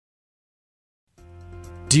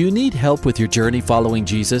Do you need help with your journey following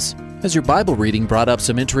Jesus? Has your Bible reading brought up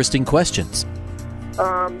some interesting questions?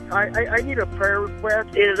 I need a prayer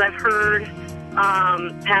request. I've heard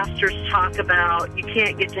pastors talk about you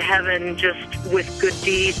can't get to heaven just with good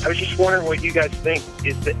deeds. I was just wondering what you guys think.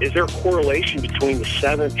 Is there a correlation between the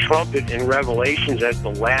seventh trumpet in Revelations as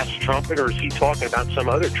the last trumpet, or is he talking about some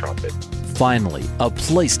other trumpet? Finally, a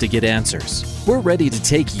place to get answers. We're ready to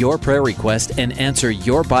take your prayer request and answer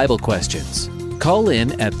your Bible questions. Call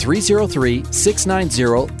in at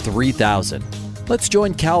 303-690-3000. Let's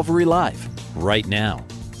join Calvary Live right now.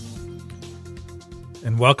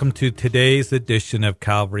 And welcome to today's edition of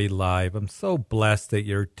Calvary Live. I'm so blessed that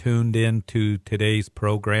you're tuned in to today's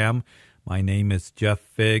program. My name is Jeff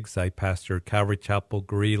Figs. I pastor Calvary Chapel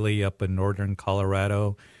Greeley up in northern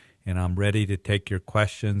Colorado, and I'm ready to take your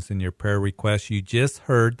questions and your prayer requests. You just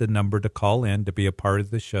heard the number to call in to be a part of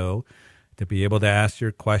the show, to be able to ask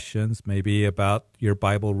your questions, maybe about your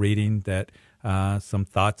Bible reading, that some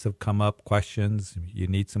thoughts have come up, questions, you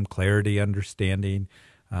need some clarity, understanding.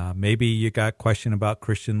 Maybe you got a question about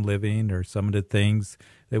Christian living or some of the things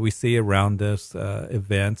that we see around us,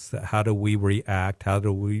 events. How do we react? How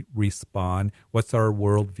do we respond? What's our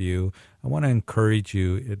worldview? I want to encourage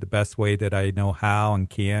you the best way that I know how and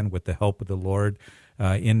can, with the help of the Lord,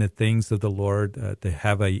 in the things of the Lord, to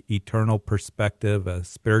have an eternal perspective, a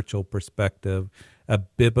spiritual perspective, a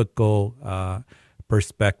biblical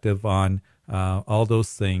perspective on all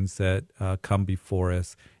those things that come before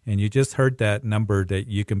us. And you just heard that number that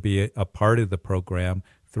you can be a part of the program,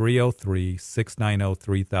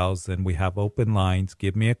 303-690-3000. We have open lines.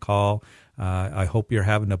 Give me a call. I hope you're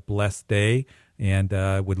having a blessed day, and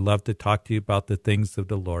would love to talk to you about the things of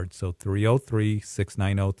the Lord. So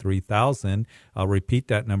 303-690-3000. I'll repeat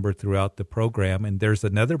that number throughout the program. And there's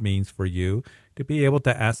another means for you to be able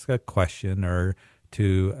to ask a question or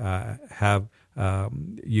to have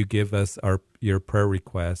you give us your prayer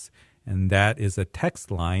requests. And that is a text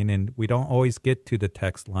line. And we don't always get to the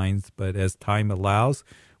text lines, but as time allows,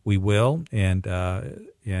 we will. And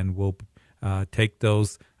we'll take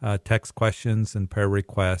those text questions and prayer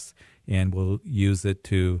requests, and we'll use it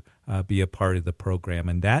to be a part of the program.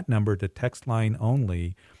 And that number, the text line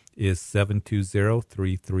only, is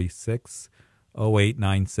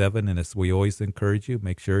 720-336-0897. And as we always encourage you,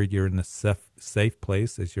 make sure you're in a safe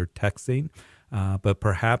place as you're texting. But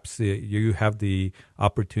perhaps you have the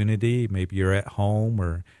opportunity, maybe you're at home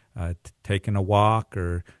or taking a walk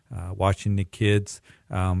or watching the kids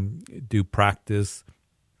do practice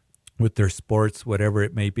with their sports, whatever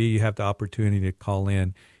it may be. You have the opportunity to call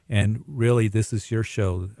in. And really, this is your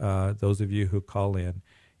show, those of you who call in.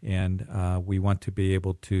 And we want to be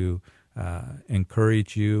able to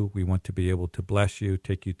encourage you. We want to be able to bless you,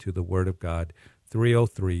 take you to the Word of God.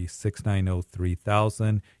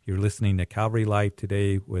 303-690-3000. You're listening to Calvary Live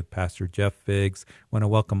today with Pastor Jeff Figs. I want to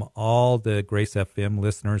welcome all the Grace FM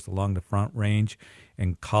listeners along the Front Range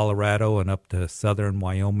in Colorado and up to southern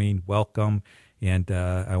Wyoming. Welcome. And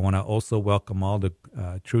I want to also welcome all the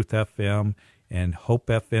Truth FM and Hope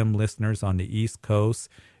FM listeners on the East Coast.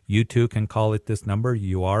 You too can call at this number.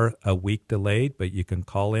 You are a week delayed, but you can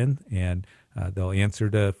call in and they'll answer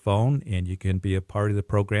the phone, and you can be a part of the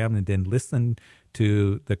program and then listen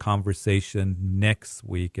to the conversation next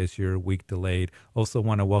week as you're a week delayed. Also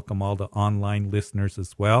want to welcome all the online listeners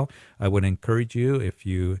as well. I would encourage you, if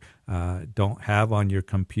you don't have on your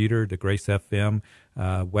computer the Grace FM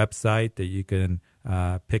website, that you can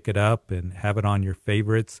pick it up and have it on your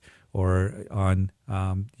favorites or on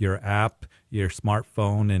your app, your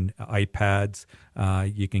smartphone and iPads.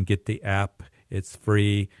 You can get the app. It's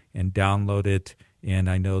free, and download it. And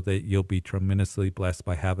I know that you'll be tremendously blessed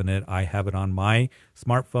by having it. I have it on my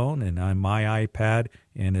smartphone and on my iPad,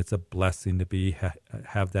 and it's a blessing to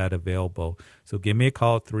have that available. So give me a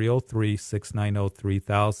call at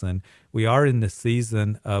 303-690-3000. We are in the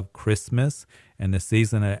season of Christmas and the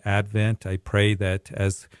season of Advent. I pray that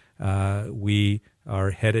as we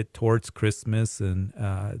are headed towards Christmas and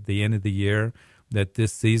the end of the year, that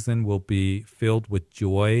this season will be filled with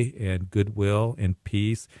joy and goodwill and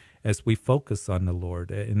peace as we focus on the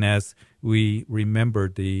Lord and as we remember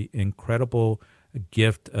the incredible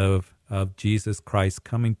gift of Jesus Christ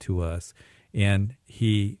coming to us. And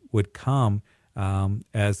he would come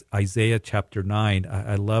as Isaiah chapter 9.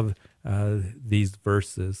 I love these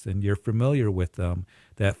verses, and you're familiar with them,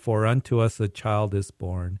 that for unto us a child is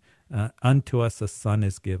born, unto us a son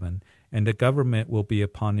is given, and the government will be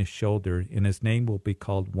upon his shoulder, and his name will be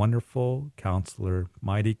called Wonderful Counselor,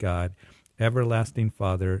 Mighty God, Everlasting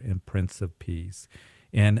Father, and Prince of Peace.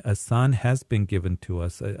 and a son has been given to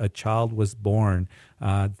us. A child was born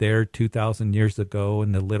there 2,000 years ago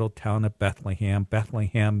in the little town of Bethlehem.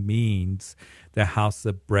 Bethlehem means the house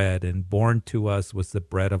of bread, and born to us was the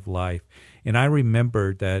bread of life. And I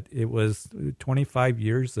remember that it was 25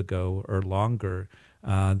 years ago or longer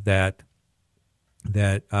that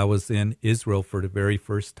I was in Israel for the very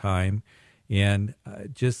first time, and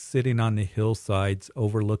just sitting on the hillsides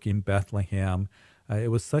overlooking Bethlehem. It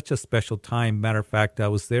was such a special time. Matter of fact, I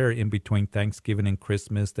was there in between Thanksgiving and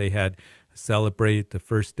Christmas. They had celebrated the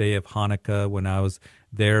first day of Hanukkah when I was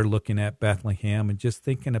there looking at Bethlehem and just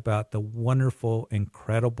thinking about the wonderful,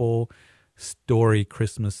 incredible story,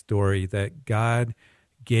 Christmas story, that God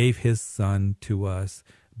gave his son to us,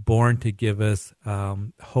 born to give us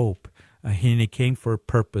hope. And he came for a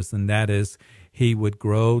purpose, and that is he would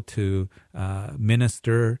grow to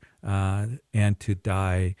minister and to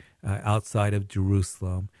die outside of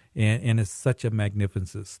Jerusalem. And it's such a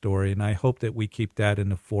magnificent story. And I hope that we keep that in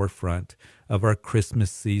the forefront of our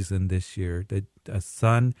Christmas season this year, that a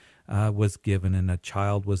son was given and a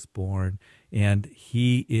child was born. And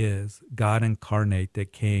he is God incarnate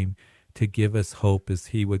that came to give us hope as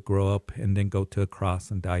he would grow up and then go to a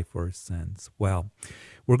cross and die for his sins. Well,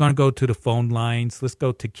 we're going to go to the phone lines. Let's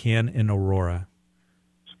go to Ken in Aurora.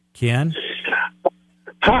 Ken?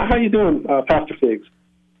 Hi, how you doing, Pastor Figs?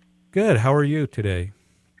 Good. How are you today?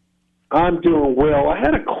 I'm doing well. I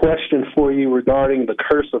had a question for you regarding the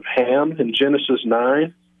curse of Ham in Genesis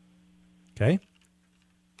 9. Okay.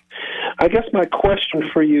 I guess my question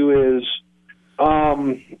for you is,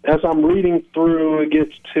 as I'm reading through, it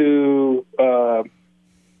gets to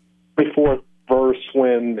 24th verse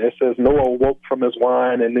when it says Noah awoke from his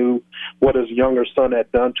wine and knew what his younger son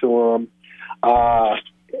had done to him,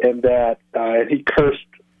 and that he cursed,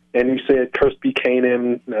 and he said, "Cursed be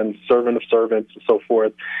Canaan and servant of servants," and so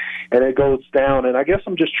forth. And it goes down, and I guess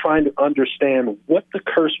I'm just trying to understand what the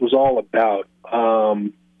curse was all about.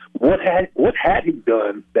 What had he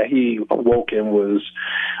done that he awoke and was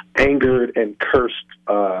angered and cursed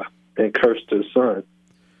his son?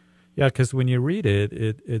 Yeah, because when you read it,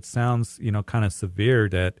 it sounds, kind of severe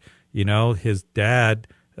that, his dad,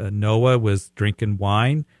 Noah, was drinking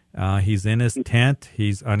wine. He's in his tent.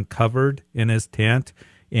 He's uncovered in his tent.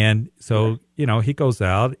 And so, he goes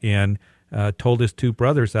out and told his two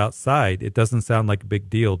brothers outside. It doesn't sound like a big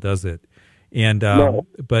deal, does it? And No.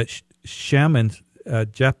 But Shem and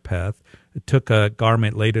Japheth took a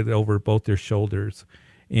garment, laid it over both their shoulders,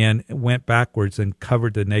 and went backwards and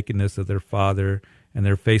covered the nakedness of their father, and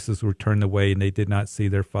their faces were turned away, and they did not see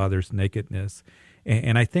their father's nakedness.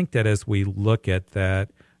 And I think that as we look at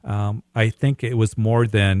that, I think it was more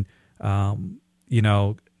than,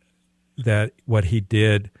 that what he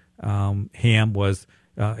did. Ham was,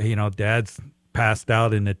 Dad's passed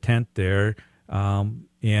out in the tent there,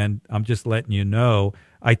 and I'm just letting you know,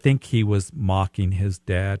 I think he was mocking his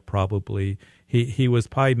dad probably. He was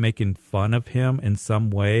probably making fun of him in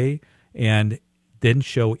some way and didn't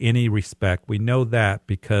show any respect. We know that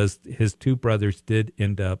because his two brothers did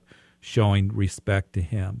end up showing respect to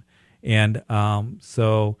him. And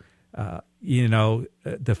the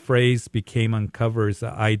phrase became uncovered is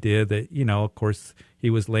the idea that, of course,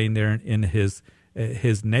 he was laying there in his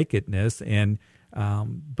nakedness, and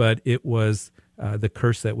but it was the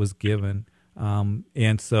curse that was given.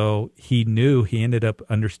 And so he ended up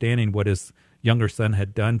understanding what his younger son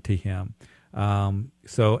had done to him.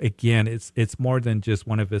 So again, it's more than just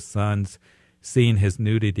one of his sons seeing his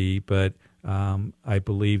nudity, but I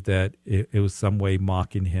believe that it was some way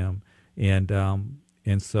mocking him, and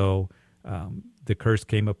so the curse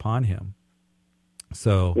came upon him.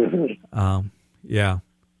 So, yeah.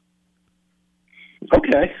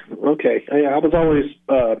 Okay. Yeah, I was always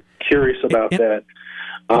curious about that.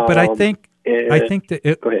 But I think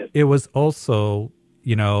that it was also,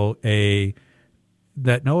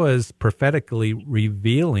 that Noah is prophetically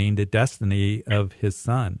revealing the destiny of his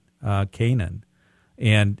son, Canaan.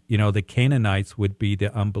 And, the Canaanites would be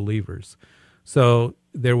the unbelievers. So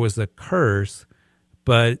there was a curse,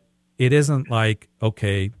 but it isn't like,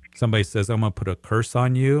 okay, somebody says, I'm going to put a curse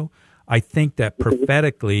on you. I think that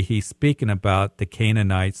prophetically he's speaking about the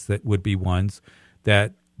Canaanites that would be ones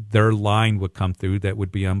that their line would come through that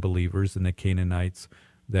would be unbelievers, and the Canaanites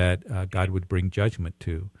that God would bring judgment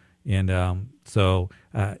to. And so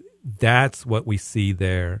that's what we see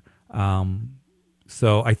there.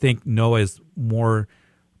 So I think Noah is more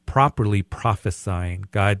properly prophesying.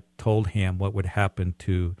 God told him what would happen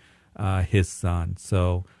to his son.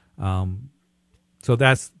 So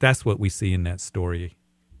that's what we see in that story.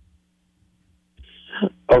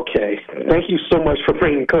 Okay. Thank you so much for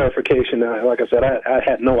bringing clarification. Like I said, I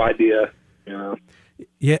had no idea.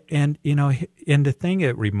 Yeah, and and the thing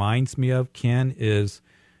it reminds me of, Ken, is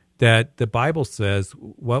that the Bible says,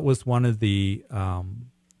 what was one of the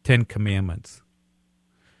 10 Commandments?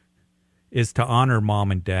 Is to honor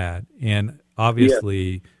mom and dad. And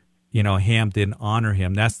obviously, Ham didn't honor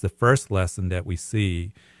him. That's the first lesson that we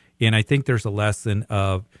see. And I think there's a lesson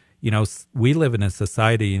of, we live in a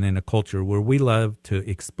society and in a culture where we love to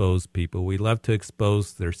expose people. We love to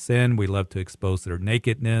expose their sin. We love to expose their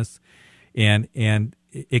nakedness. And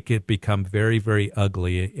it could become very, very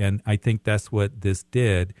ugly. And I think that's what this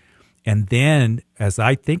did. And then as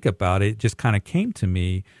I think about it, it just kind of came to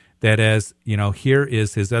me that as, here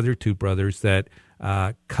is his other two brothers that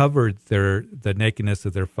covered the nakedness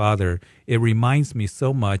of their father. It reminds me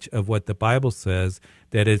so much of what the Bible says,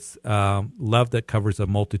 that it's love that covers a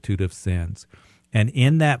multitude of sins. And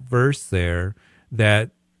in that verse there,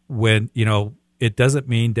 that when, it doesn't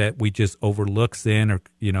mean that we just overlook sin or,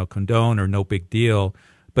 condone or no big deal,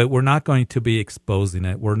 but we're not going to be exposing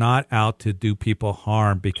it. We're not out to do people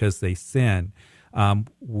harm because they sin.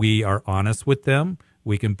 We are honest with them.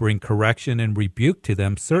 We can bring correction and rebuke to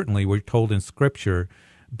them. Certainly, we're told in Scripture,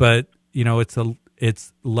 but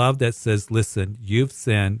it's love that says, "Listen, you've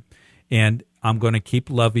sinned, and I'm going to keep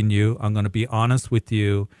loving you. I'm going to be honest with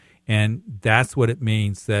you," and that's what it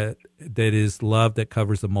means. That is love that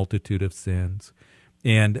covers a multitude of sins,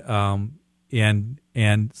 and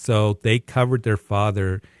so they covered their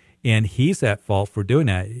father, and he's at fault for doing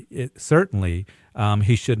that. Certainly,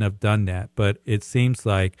 he shouldn't have done that, but it seems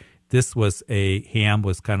like this was Ham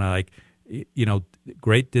was kind of like,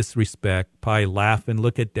 great disrespect, probably laughing,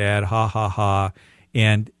 look at dad, ha, ha, ha.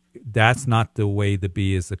 And that's not the way to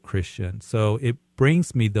be as a Christian. So it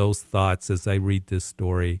brings me those thoughts as I read this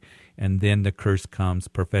story. And then the curse comes,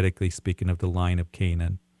 prophetically speaking, of the line of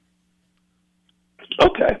Canaan.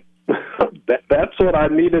 Okay. That's what I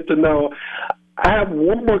needed to know. I have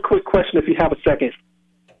one more quick question if you have a second.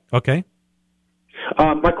 Okay.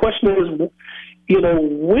 My question is,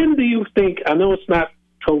 when do you think, I know it's not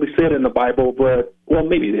totally said in the Bible, but, well,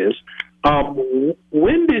 maybe it is.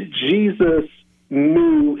 When did Jesus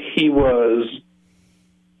knew he was,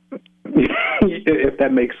 if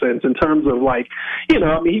that makes sense, in terms of he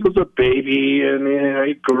was a baby and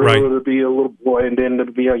he grew to be a little boy and then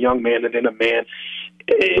to be a young man and then a man.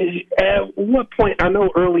 At what point, I know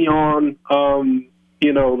early on,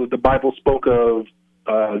 the Bible spoke of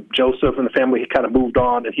Joseph and the family had kind of moved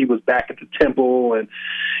on and he was back at the temple and,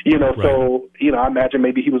 so, I imagine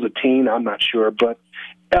maybe he was a teen. I'm not sure. But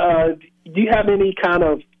do you have any kind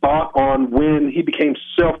of thought on when he became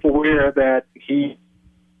self-aware that he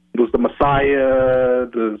was the Messiah,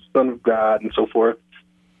 the Son of God, and so forth?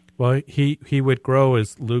 Well, he would grow,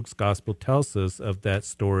 as Luke's gospel tells us of that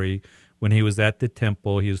story, when he was at the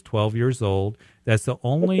temple. He was 12 years old. That's the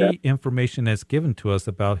only information that's given to us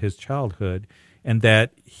about his childhood. And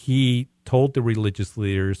that he told the religious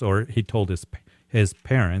leaders, or he told his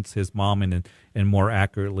parents, his mom, and more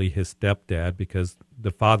accurately his stepdad, because the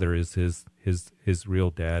father is his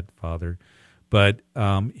real father. But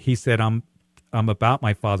he said, "I'm about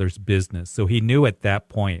my father's business." So he knew at that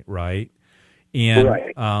point, right?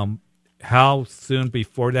 And how soon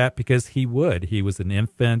before that? Because he was an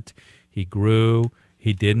infant. He grew.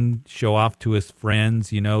 He didn't show off to his friends,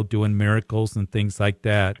 doing miracles and things like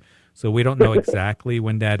that. So we don't know exactly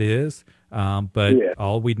when that is, but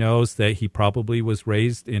all we know is that he probably was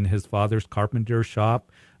raised in his father's carpenter shop.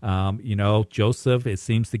 Joseph, it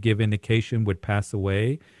seems to give indication, would pass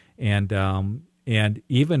away. And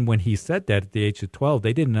even when he said that at the age of 12,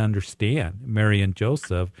 they didn't understand, Mary and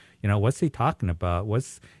Joseph, what's he talking about?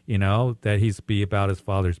 What's, that he's be about his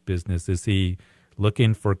father's business? Is he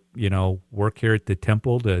looking for, work here at the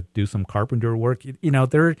temple to do some carpenter work?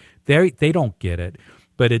 They don't get it.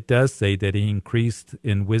 But it does say that he increased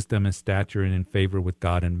in wisdom and stature and in favor with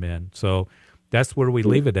God and men. So that's where we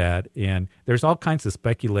leave it at. And there's all kinds of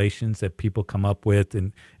speculations that people come up with,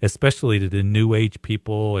 and especially to the New Age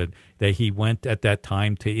people, and that he went at that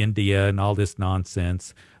time to India and all this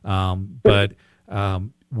nonsense. But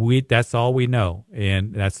that's all we know.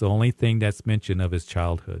 And that's the only thing that's mentioned of his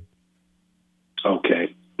childhood.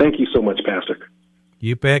 Okay. Thank you so much, Pastor.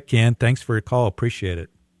 You bet, Ken. Thanks for your call. Appreciate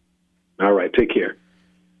it. All right. Take care.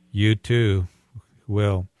 You too,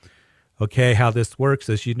 Will. Okay, how this works,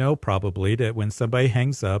 as you know probably, that when somebody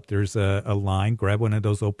hangs up, there's a line. Grab one of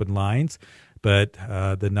those open lines. But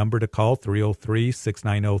the number to call,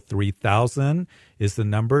 303-690-3000, is the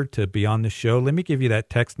number to be on the show. Let me give you that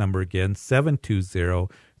text number again,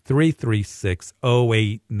 720-362-9302.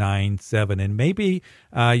 336-0897. And maybe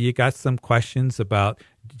you got some questions about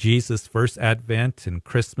Jesus' first advent and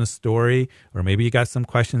Christmas story, or maybe you got some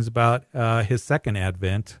questions about his second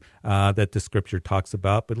advent that the scripture talks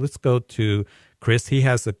about. But let's go to Chris. He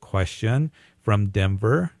has a question from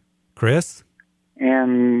Denver. Chris?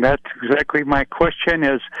 And that's exactly my question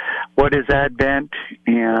is, what is Advent?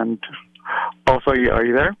 And also, are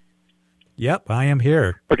you there? Yep, I am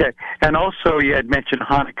here. Okay. And also, you had mentioned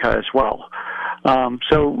Hanukkah as well.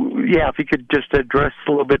 If you could just address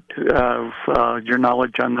a little bit of your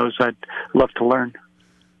knowledge on those, I'd love to learn.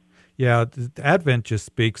 Yeah, Advent just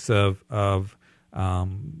speaks of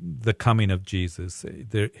the coming of Jesus,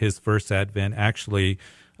 his first Advent. Actually,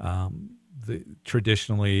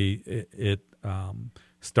 traditionally, it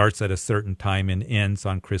starts at a certain time and ends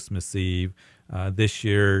on Christmas Eve. This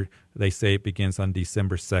year, they say it begins on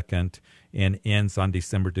December 2nd and ends on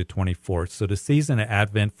December the 24th. So the season of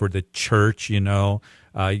Advent for the church, you'll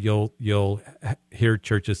hear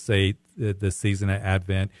churches say the season of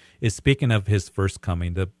Advent is speaking of his first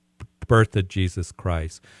coming, the birth of Jesus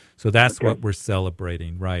Christ. So that's what we're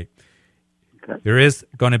celebrating, right? Okay. There is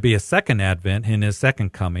going to be a second Advent in his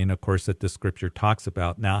second coming, of course, that the scripture talks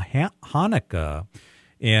about. Now, Hanukkah,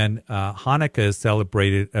 and Hanukkah is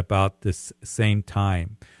celebrated about this same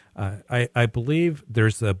time. I believe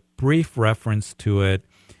there's a brief reference to it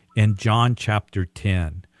in John chapter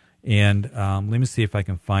 10. And let me see if I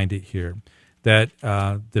can find it here. That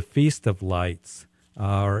the Feast of Lights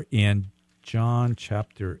are in John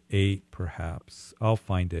chapter 8, perhaps. I'll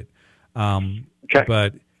find it.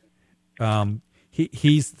 But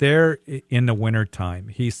he's there in the wintertime.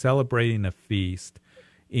 He's celebrating a feast.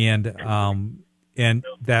 And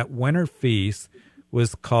that winter feast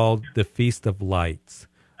was called the Feast of Lights,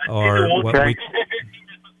 or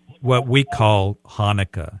what we call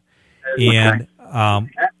Hanukkah. And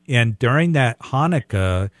during that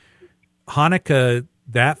Hanukkah,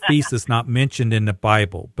 that feast is not mentioned in the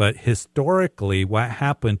Bible, but historically what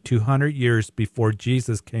happened 200 years before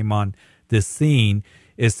Jesus came on the scene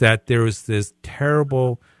is that there was this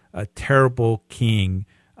terrible king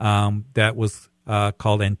that was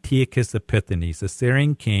called Antiochus Epiphanes, a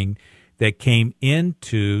Syrian king that came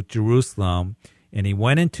into Jerusalem, and he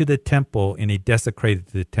went into the temple and he desecrated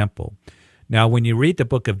the temple. Now, when you read the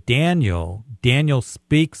book of Daniel, Daniel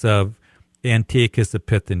speaks of Antiochus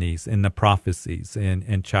Epiphanes in the prophecies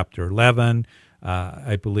in chapter 11.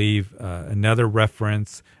 I believe another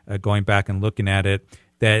reference, going back and looking at it,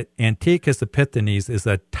 that Antiochus Epiphanes is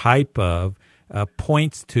a type of,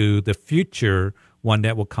 points to the future one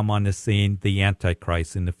that will come on the scene, the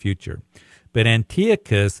Antichrist in the future. But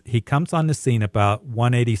Antiochus, he comes on the scene about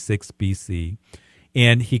 186 BC,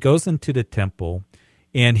 and he goes into the temple,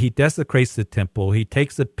 and he desecrates the temple. He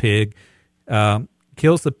takes a pig,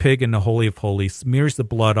 kills the pig in the Holy of Holies, smears the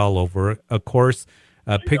blood all over. Of course,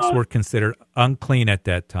 pigs were considered unclean at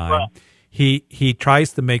that time. He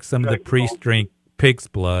tries to make some of the priests drink pig's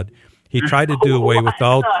blood. He tried to do away with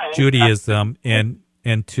all Judaism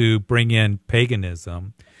and to bring in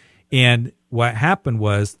paganism. And what happened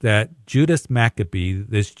was that Judas Maccabee,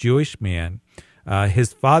 this Jewish man,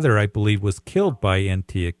 his father, I believe, was killed by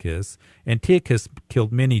Antiochus. Antiochus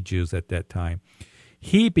killed many Jews at that time.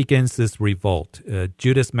 He begins this revolt,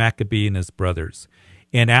 Judas Maccabee and his brothers.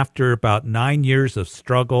 And after about 9 years of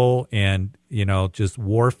struggle and, just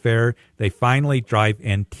warfare, they finally drive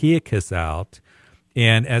Antiochus out.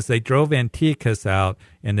 And as they drove Antiochus out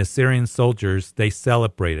and the Syrian soldiers, they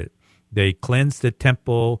celebrated. They cleansed the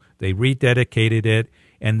temple, they rededicated it,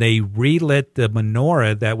 and they relit the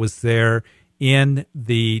menorah that was there in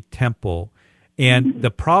the temple. And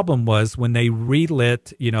the problem was when they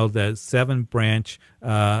relit, the 7-branch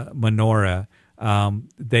menorah,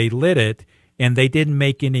 they lit it, and they didn't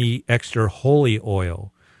make any extra holy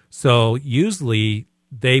oil. So usually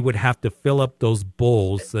they would have to fill up those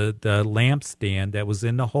bowls. The lampstand that was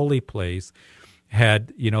in the holy place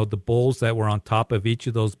had, the bowls that were on top of each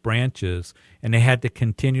of those branches, and they had to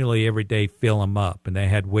continually every day fill them up, and they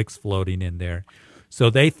had wicks floating in there. So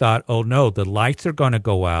they thought, oh no, the lights are going to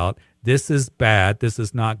go out. This is bad. This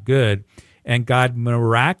is not good. And God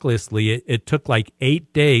miraculously, it took like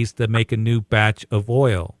 8 days to make a new batch of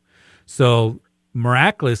oil. So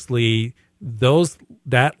miraculously,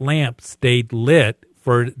 that lamp stayed lit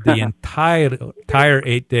for the entire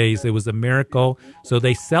 8 days. It was a miracle. So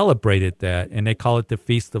they celebrated that, and they call it the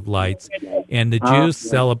Feast of Lights. And the Jews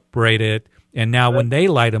celebrate it. And now when they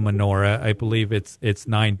light a menorah, I believe it's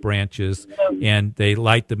 9 branches, and they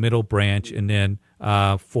light the middle branch, and then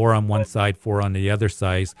 4 on one side, 4 on the other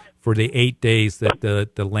side, for the 8 days that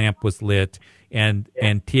the lamp was lit. and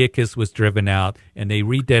Antiochus was driven out, and they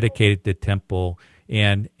rededicated the temple.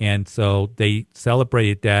 And so they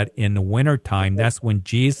celebrated that in the wintertime. That's when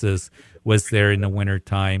Jesus was there in the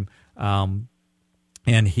wintertime.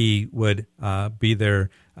 And he would be there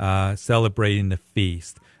celebrating the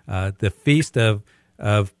feast. The feast of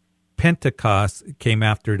Pentecost came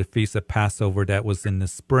after the feast of Passover. That was in the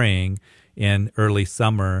spring, in early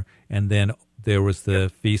summer, and then there was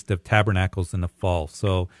the Feast of Tabernacles in the fall.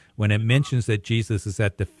 So when it mentions that Jesus is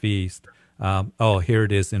at the feast, here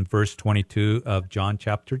it is in verse 22 of John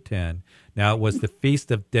chapter 10. Now it was the Feast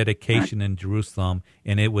of Dedication in Jerusalem,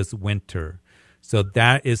 and it was winter. So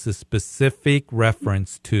that is a specific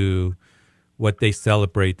reference to what they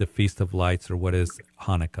celebrate, the Feast of Lights, or what is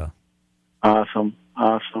Hanukkah. Awesome.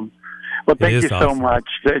 Well, thank you so much.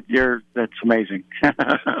 That's amazing.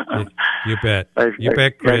 You bet. You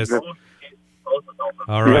bet, Chris.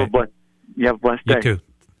 All right. You have a blessed day. You too.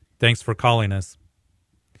 Thanks for calling us.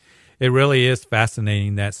 It really is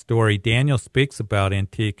fascinating, that story. Daniel speaks about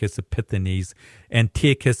Antiochus Epiphanes.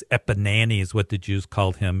 Antiochus Epiphanes is what the Jews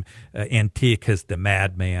called him, Antiochus the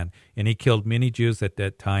madman. And he killed many Jews at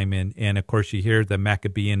that time. And of course, you hear the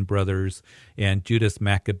Maccabean brothers and Judas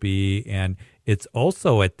Maccabee. And it's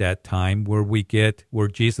also at that time where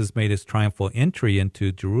Jesus made his triumphal entry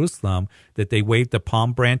into Jerusalem, that they waved the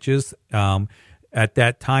palm branches. At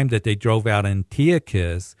that time that they drove out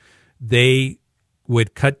Antiochus, they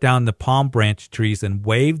would cut down the palm branch trees and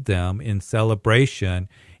wave them in celebration.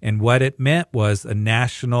 And what it meant was a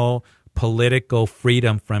national political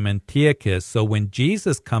freedom from Antiochus. So when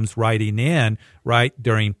Jesus comes riding in, right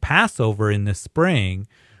during Passover in the spring,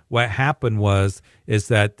 what happened is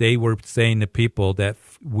that they were saying to people that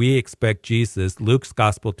we expect Jesus. Luke's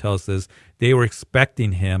gospel tells us they were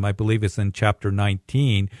expecting him, I believe it's in chapter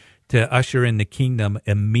 19, to usher in the kingdom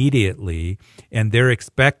immediately. And they're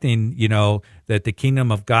expecting, that the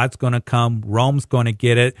kingdom of God's going to come. Rome's going to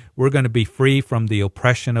get it. We're going to be free from the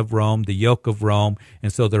oppression of Rome, the yoke of Rome.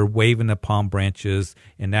 And so they're waving the palm branches.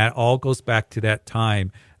 And that all goes back to that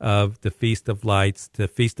time of the Feast of Lights, the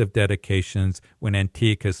Feast of Dedications, when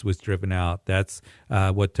Antiochus was driven out. That's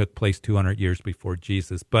what took place 200 years before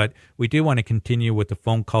Jesus. But we do want to continue with the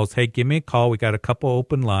phone calls. Hey, give me a call. We got a couple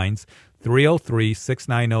open lines.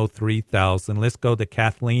 303-690-3000. Let's go to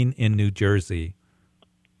Kathleen in New Jersey.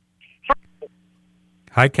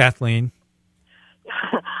 Hi, Kathleen.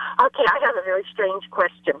 Okay, I have a very strange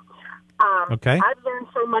question. Okay. I've learned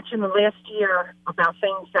so much in the last year about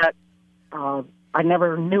things that I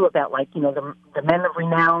never knew about, like, the men of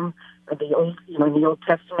renown, the old, in the Old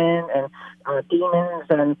Testament, and demons,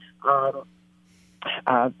 and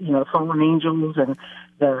fallen angels, and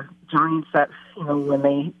the giants that, when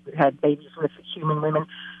they had babies with human women.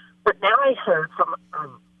 But now I heard from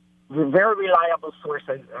a very reliable source,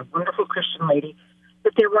 a wonderful Christian lady,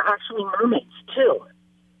 that there were actually mermaids, too.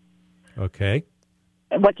 Okay.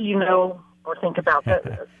 And what do you know or think about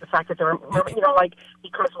the fact that there are mermaids?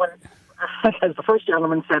 Because when, as the first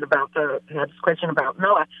gentleman said had this question about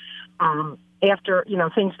Noah, after,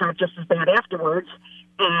 things got just as bad afterwards,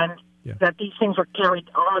 and that these things were carried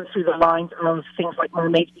on through the lines of things like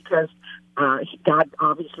mermaids, because God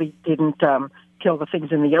obviously didn't kill the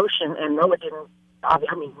things in the ocean, and Noah didn't.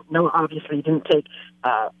 Noah obviously didn't take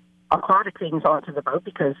aquatic things onto the boat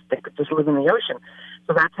because they could just live in the ocean.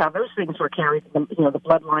 So that's how those things were carried. The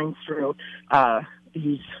bloodlines through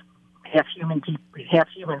these half humans.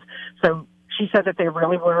 So she said that there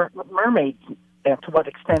really were mermaids. And to what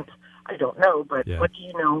extent, I don't know. But what do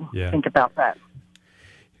you know? Think about that?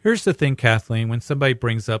 Here's the thing, Kathleen. When somebody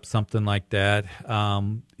brings up something like that,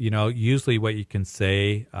 usually what you can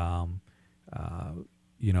say,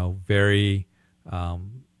 very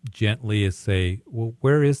gently is say, well,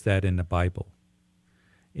 where is that in the Bible?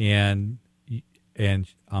 And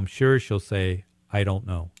I'm sure she'll say, I don't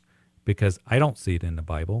know, because I don't see it in the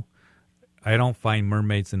Bible. I don't find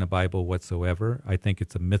mermaids in the Bible whatsoever. I think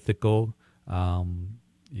it's a mythical, a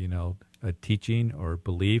teaching or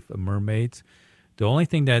belief of mermaids. The only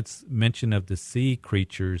thing that's mentioned of the sea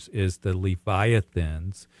creatures is the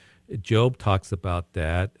Leviathans. Job talks about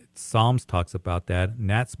that. Psalms talks about that, and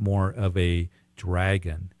that's more of a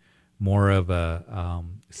dragon, more of a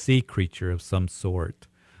sea creature of some sort.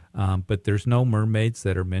 But there's no mermaids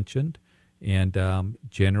that are mentioned, and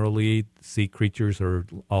generally sea creatures are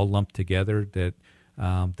all lumped together that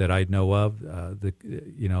I know of.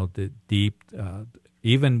 The deep,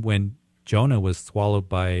 even when Jonah was swallowed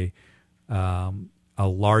by a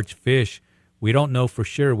large fish, we don't know for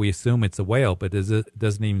sure. We assume it's a whale, but it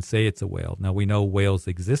doesn't even say it's a whale. Now, we know whales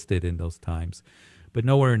existed in those times, but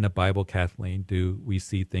nowhere in the Bible, Kathleen, do we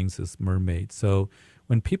see things as mermaids. So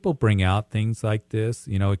when people bring out things like this,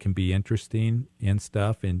 it can be interesting and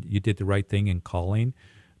stuff, and you did the right thing in calling.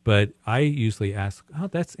 But I usually ask, oh,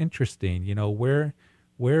 that's interesting.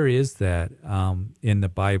 Where is that in the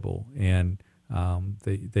Bible? And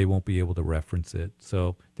they won't be able to reference it.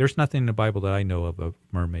 So there's nothing in the Bible that I know of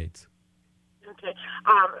mermaids. Okay.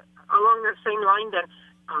 Along that same line, then,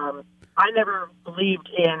 I never believed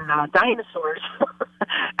in dinosaurs.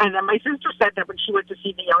 And my sister said that when she went to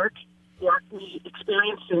see the Ark we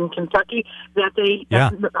experienced in Kentucky, that he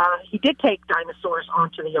did take dinosaurs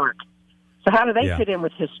onto the Ark. So how do they fit in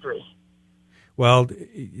with history? Well,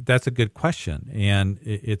 that's a good question. And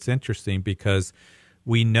it's interesting because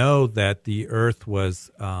we know that the earth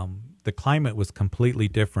was, the climate was completely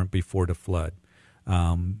different before the flood.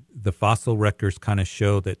 The fossil records kind of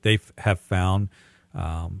show that they have found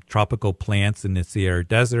tropical plants in the Sahara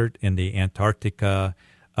Desert, in the Antarctica,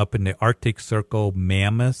 up in the Arctic Circle,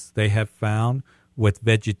 mammoths they have found with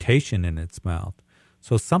vegetation in its mouth.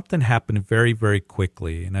 So something happened very, very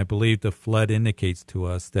quickly. And I believe the flood indicates to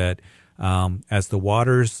us that as the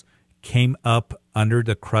waters came up under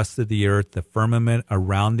the crust of the earth, the firmament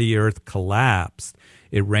around the earth collapsed.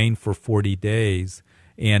 It rained for 40 days.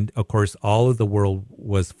 And, of course, all of the world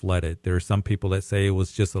was flooded. There are some people that say it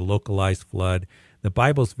was just a localized flood. The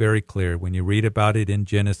Bible's very clear. When you read about it in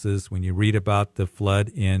Genesis, when you read about the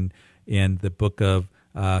flood in the book of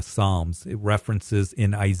Psalms, it references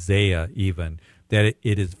in Isaiah even, that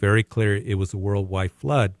it is very clear it was a worldwide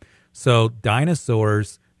flood. So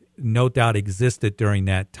dinosaurs no doubt existed during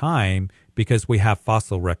that time because we have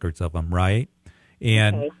fossil records of them, right?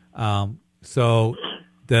 And so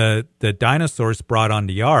the dinosaurs brought on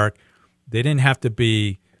the ark, they didn't have to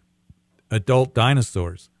be adult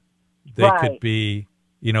dinosaurs. They could be,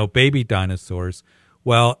 baby dinosaurs.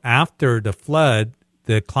 Well, after the flood,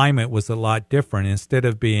 the climate was a lot different. Instead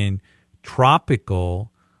of being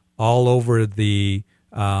tropical all over the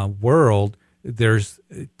world, there's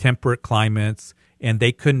temperate climates, and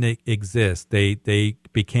they couldn't exist. They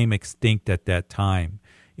became extinct at that time,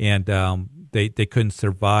 and they couldn't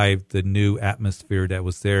survive the new atmosphere that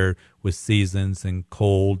was there with seasons and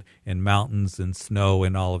cold and mountains and snow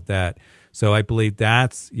and all of that. So I believe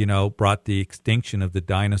that's, brought the extinction of the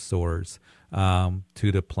dinosaurs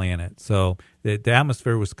to the planet. So the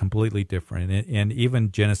atmosphere was completely different. And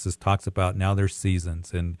even Genesis talks about now there's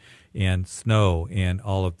seasons and snow and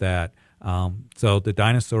all of that. So the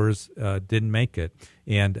dinosaurs didn't make it.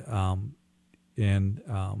 And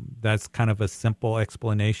that's kind of a simple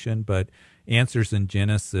explanation, but answers in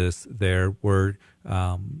Genesis there where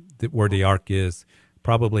the ark is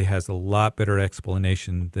probably has a lot better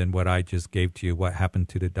explanation than what I just gave to you, what happened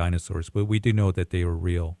to the dinosaurs. But we do know that they were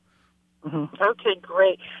real. Mm-hmm. Okay,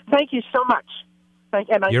 great. Thank you so much.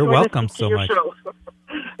 You're welcome so much.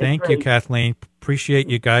 Thank you, Kathleen. Appreciate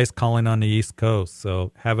you guys calling on the East Coast.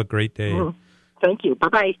 So have a great day. Mm-hmm. Thank you.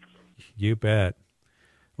 Bye-bye. You bet.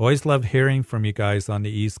 Always love hearing from you guys on the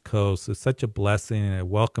East Coast. It's such a blessing, and I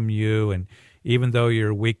welcome you. And even though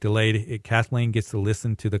you're a week delayed, Kathleen gets to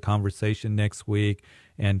listen to the conversation next week.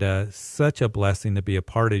 And such a blessing to be a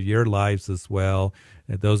part of your lives as well.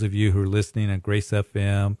 And those of you who are listening on Grace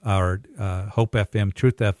FM or Hope FM,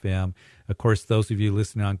 Truth FM, of course, those of you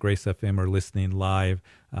listening on Grace FM are listening live.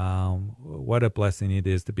 What a blessing it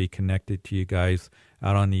is to be connected to you guys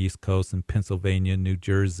out on the East Coast in Pennsylvania, New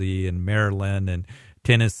Jersey, and Maryland, and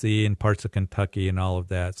Tennessee and parts of Kentucky and all of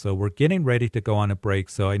that. So we're getting ready to go on a break.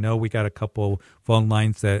 So I know we got a couple phone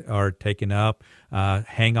lines that are taken up.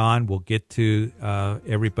 Hang on. We'll get to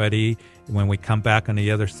everybody when we come back on the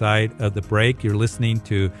other side of the break. You're listening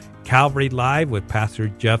to Calvary Live with Pastor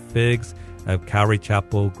Jeff Figs of Calvary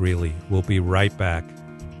Chapel, Greeley. We'll be right back.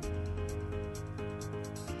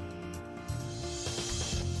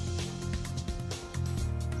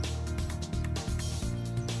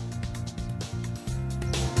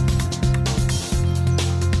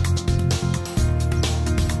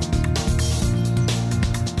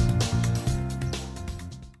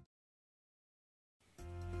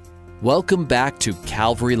 Welcome back to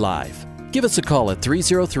Calvary Live. Give us a call at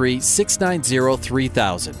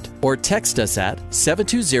 303-690-3000 or text us at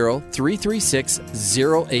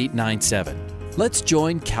 720-336-0897. Let's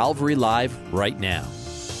join Calvary Live right now.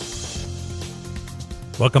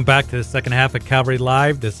 Welcome back to the second half of Calvary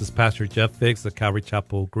Live. This is Pastor Jeff Figs of Calvary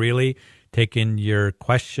Chapel, Greeley, taking your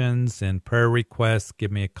questions and prayer requests.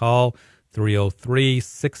 Give me a call,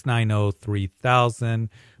 303-690-3000.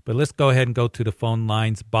 But let's go ahead and go to the phone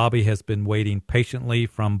lines. Bobby has been waiting patiently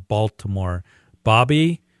from Baltimore.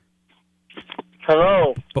 Bobby?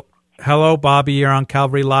 Hello. Hello, Bobby. You're on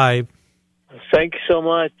Calvary Live. Thank you so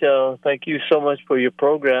much. Thank you so much for your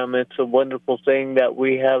program. It's a wonderful thing that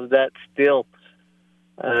we have that still.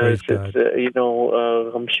 Praise God.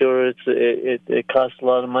 I'm sure it costs a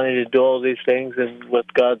lot of money to do all these things, and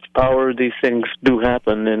with God's power, these things do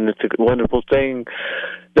happen, and it's a wonderful thing.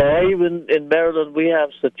 Now, even in Maryland, we have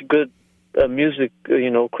such good music,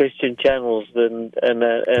 Christian channels, and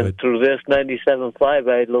through this 97.5,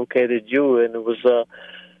 I located you, and it was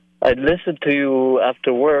I listened to you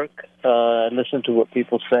after work. I listened to what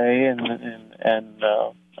people say, and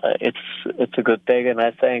it's a good thing, and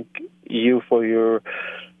I thank you for your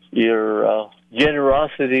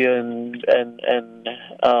generosity and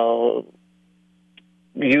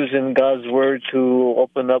using God's word to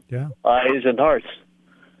open up eyes and hearts.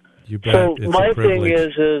 You bet. So it's my a thing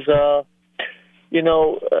privilege. is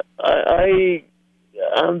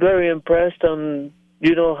I'm very impressed on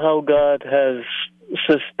how God has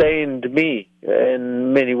sustained me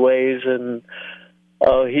in many ways, and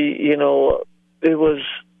it was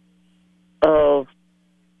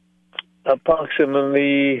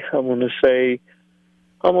approximately, I want to say,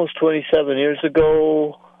 almost 27 years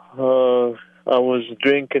ago. I was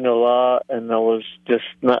drinking a lot, and I was just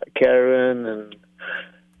not caring, and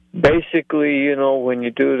basically, when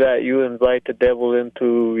you do that, you invite the devil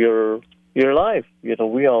into your life.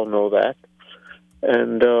 We all know that.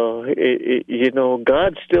 And,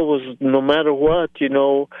 God still was, no matter what, I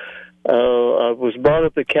was brought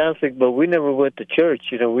up a Catholic, but we never went to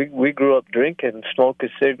church. We grew up drinking,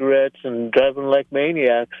 smoking cigarettes, and driving like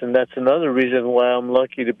maniacs, and that's another reason why I'm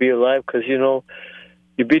lucky to be alive, because,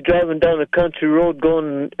 you'd be driving down a country road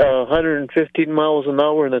going 115 miles an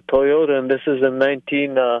hour in a Toyota, and this is in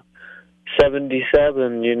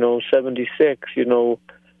 1977, 76,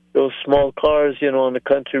 those small cars, on the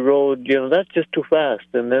country road, that's just too fast.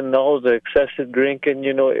 And then all the excessive drinking,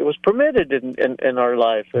 it was permitted in our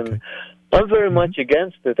life. And I'm very much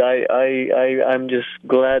against it. I'm just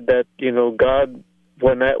glad that, God,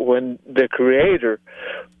 when the Creator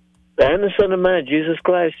and the Son of Man, Jesus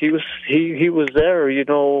Christ, he was there,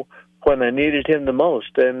 when I needed him the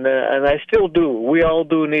most. And I still do. We all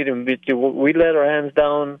do need him. We let our hands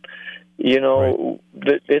down.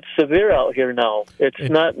 It's severe out here now. It's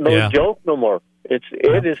not no joke no more. It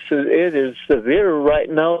is severe right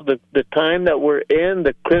now. The time that we're in,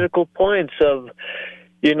 the critical points of,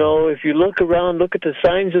 if you look around, look at the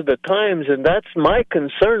signs of the times, and that's my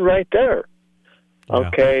concern right there. Yeah.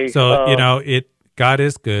 Okay. So God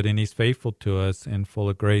is good, and He's faithful to us and full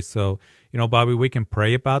of grace. So Bobby, we can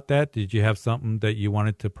pray about that. Did you have something that you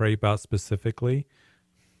wanted to pray about specifically?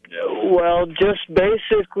 Well, just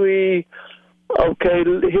basically,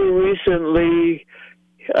 here recently,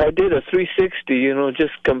 I did a 360,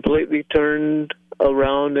 just completely turned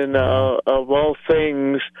around, and of all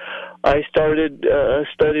things, I started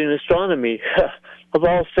studying astronomy. Of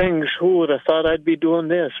all things, who would have thought I'd be doing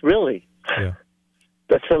this, really? Yeah.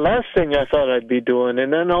 That's the last thing I thought I'd be doing,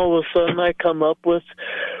 and then all of a sudden I come up with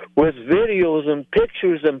videos and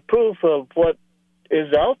pictures and proof of what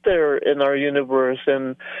is out there in our universe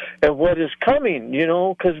and what is coming,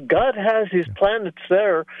 because God has His planets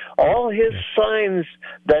there, all His signs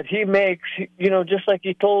that He makes, just like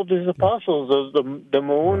He told His apostles, the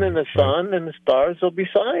moon and the sun and the stars will be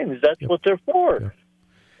signs. That's what they're for. Yeah.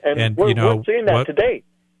 And we're seeing that today.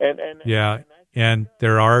 And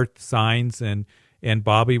there are signs, and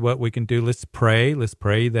Bobby, what we can do, let's pray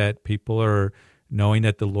that people are knowing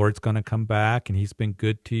that the Lord's going to come back, and He's been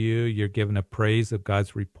good to you. You're given a praise of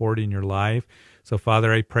God's report in your life. So,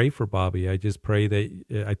 Father, I pray for Bobby. I just pray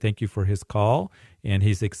that I thank you for his call, and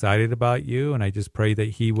he's excited about you, and I just pray that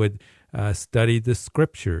he would study the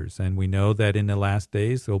Scriptures. And we know that in the last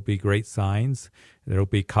days there will be great signs. There will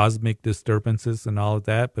be cosmic disturbances and all of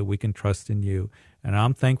that, but we can trust in you. And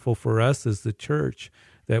I'm thankful for us as the church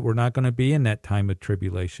that we're not going to be in that time of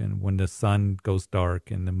tribulation when the sun goes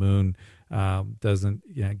dark and the moon doesn't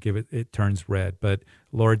it turns red. But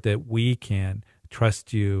Lord, that we can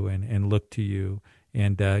trust you and look to you,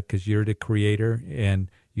 and because you're the Creator, and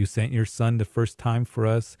you sent your Son the first time for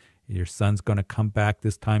us. Your Son's going to come back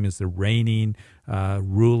this time as the reigning,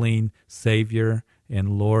 ruling Savior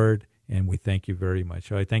and Lord, and we thank you very much.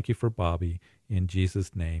 So I thank you for Bobby in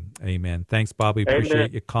Jesus' name. Amen. Thanks, Bobby.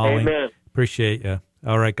 Appreciate you calling. Amen. Appreciate you.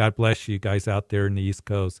 All right. God bless you guys out there in the East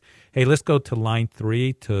Coast. Hey, let's go to line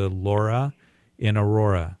 3 to Laura in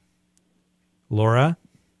Aurora. Laura?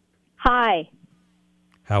 Hi.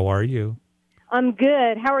 How are you? I'm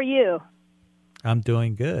good. How are you? I'm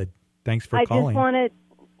doing good. Thanks for calling.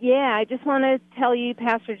 I just want to tell you,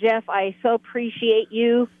 Pastor Jeff, I so appreciate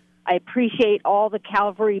you. I appreciate all the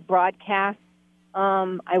Calvary broadcasts.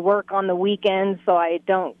 I work on the weekends, so I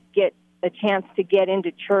don't get a chance to get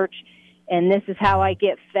into church, and this is how I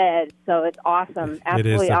get fed. So it's awesome.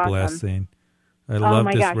 Absolutely it is a awesome. blessing. I love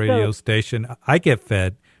this radio station. I get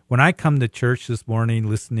fed. When I come to church this morning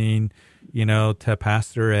listening, to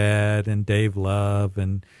Pastor Ed and Dave Love,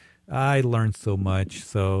 and I learned so much.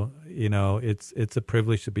 So, it's a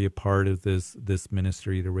privilege to be a part of this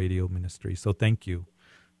ministry, the radio ministry. So thank you.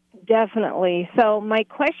 Definitely. So my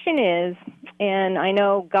question is, and I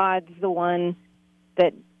know God's the one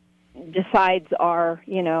that decides our,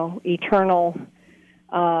 eternal,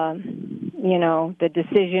 the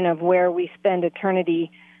decision of where we spend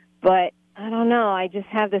eternity, but I don't know. I just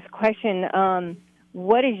have this question.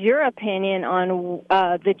 What is your opinion on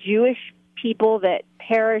the Jewish people that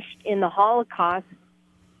perished in the Holocaust?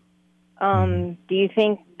 Do you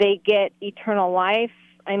think they get eternal life?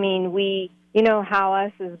 I mean, how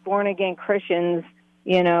us as born-again Christians,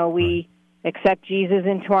 we accept Jesus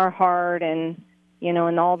into our heart and,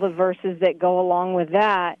 and all the verses that go along with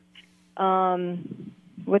that.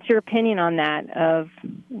 What's your opinion on that, of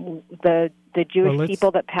the Jewish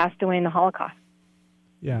people that passed away in the Holocaust?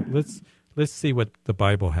 Yeah, let's see what the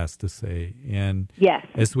Bible has to say. And yes,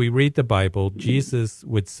 as we read the Bible, Jesus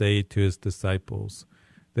would say to his disciples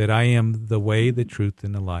that I am the way, the truth,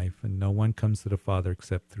 and the life, and no one comes to the Father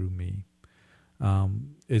except through me.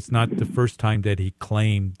 It's not the first time that he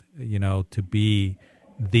claimed, to be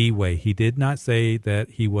the way. He did not say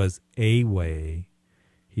that he was a way.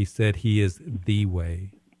 He said he is the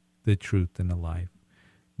way, the truth, and the life.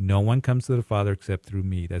 No one comes to the Father except through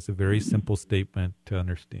me. That's a very simple statement to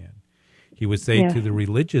understand. He would say to the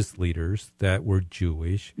religious leaders that were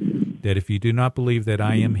Jewish that if you do not believe that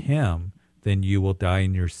I am him, then you will die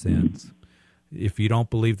in your sins. If you don't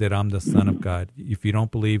believe that I'm the Son of God, if you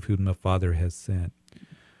don't believe whom the Father has sent.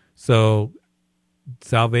 So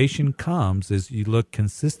salvation comes, as you look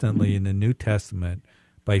consistently in the New Testament,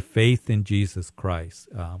 by faith in Jesus Christ.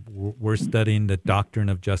 We're studying the doctrine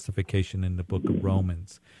of justification in the book of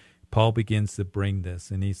Romans. Paul begins to bring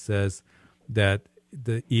this, and he says that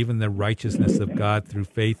even the righteousness of God through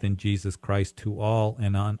faith in Jesus Christ to all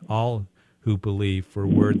and on all who believe, for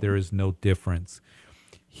where there is no difference.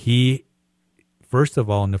 He, first of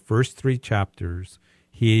all, in the first 3 chapters,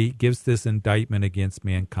 he gives this indictment against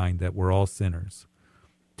mankind that we're all sinners.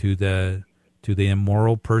 To the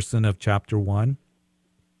immoral person of chapter 1,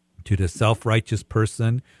 to the self-righteous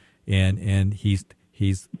person, and he's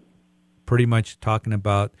pretty much talking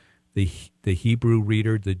about the Hebrew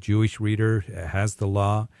reader, the Jewish reader has the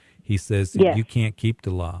law. He says that you can't keep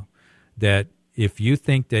the law. That if you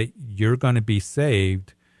think that you're going to be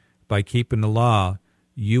saved by keeping the law,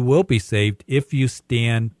 you will be saved if you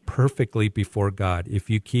stand perfectly before God, if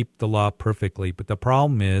you keep the law perfectly. But the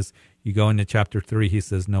problem is, you go into chapter 3, he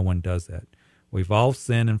says no one does that. We've all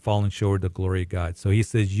sinned and fallen short of the glory of God. So he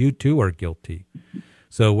says you too are guilty.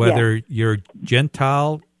 So whether you're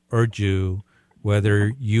Gentile or Jew,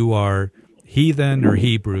 whether you are heathen or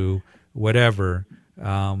Hebrew, whatever,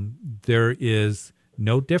 there is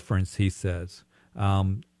no difference, he says.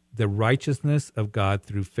 The righteousness of God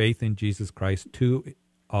through faith in Jesus Christ to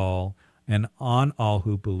all and on all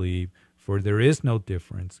who believe, for there is no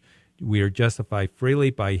difference. We are justified freely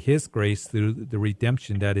by his grace through the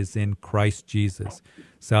redemption that is in Christ Jesus.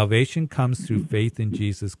 Salvation comes through faith in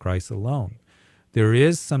Jesus Christ alone. There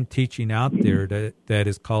is some teaching out there that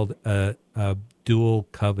is called a dual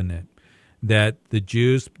covenant, that the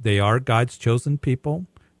Jews, they are God's chosen people.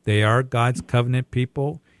 They are God's covenant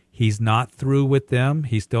people. He's not through with them.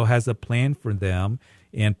 He still has a plan for them.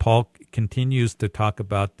 And Paul continues to talk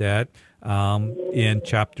about that in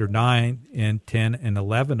chapter 9 and 10 and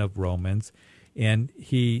 11 of Romans. And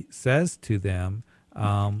he says to them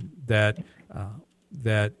that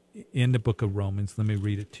in the book of Romans, let me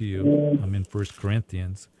read it to you. I'm in 1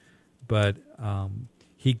 Corinthians. But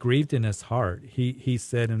he grieved in his heart. He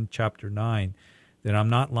said in chapter 9 that I'm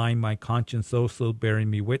not lying, my conscience also bearing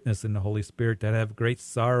me witness in the Holy Spirit, that I have great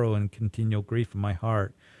sorrow and continual grief in my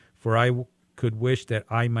heart. For I could wish that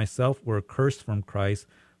I myself were accursed from Christ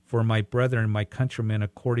for my brethren, my countrymen,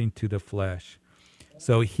 according to the flesh.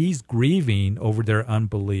 So he's grieving over their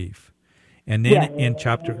unbelief. And then in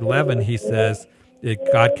chapter 11, he says, did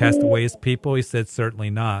God cast away his people? He said,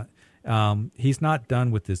 certainly not. He's not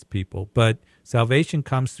done with his people. But salvation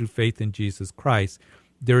comes through faith in Jesus Christ.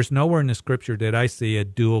 There's nowhere in the scripture that I see a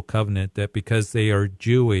dual covenant, that because they are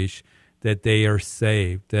Jewish, that they are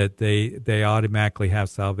saved, that they automatically have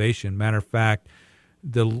salvation. Matter of fact,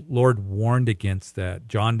 the Lord warned against that.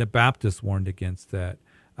 John the Baptist warned against that.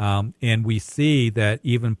 And we see that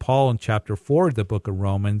even Paul in chapter 4 of the book of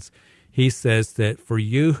Romans, he says that for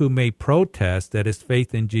you who may protest that is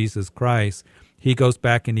faith in Jesus Christ, he goes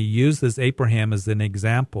back and he uses Abraham as an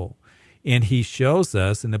example. And he shows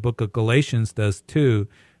us, and the book of Galatians does too,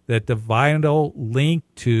 that the vital link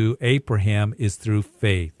to Abraham is through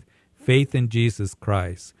faith in Jesus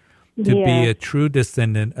Christ, to be a true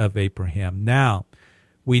descendant of Abraham. Now,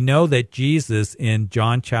 we know that Jesus in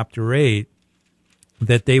John chapter 8,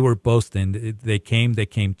 that they were boasting. They came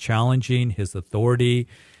challenging his authority,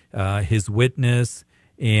 his witness,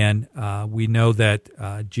 and we know that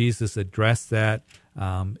Jesus addressed that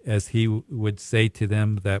as he would say to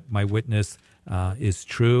them that my witness is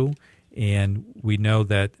true. And we know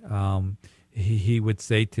that he would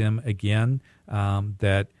say to him again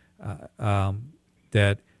that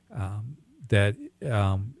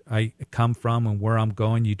I come from and where I'm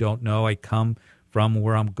going you don't know. I come from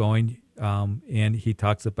where I'm going. And he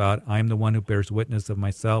talks about, I'm the one who bears witness of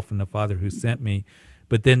myself and the Father who sent me.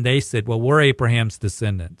 But then they said, well, we're Abraham's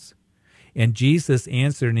descendants. And Jesus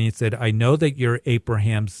answered and he said, I know that you're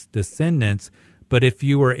Abraham's descendants, but if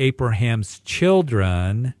you were Abraham's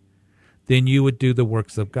children, then you would do the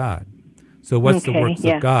works of God. So what's the works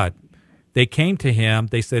of God? They came to him.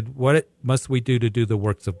 They said, what must we do to do the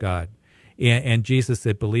works of God? And Jesus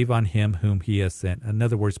said, believe on him whom he has sent. In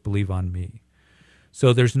other words, believe on me.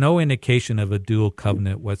 So there's no indication of a dual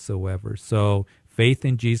covenant whatsoever. So faith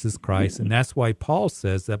in Jesus Christ. And that's why Paul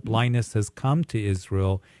says that blindness has come to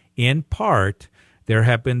Israel in part. There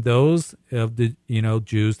have been those of the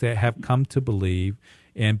Jews that have come to believe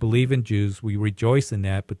and believe in Jews. We rejoice in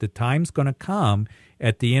that. But the time's going to come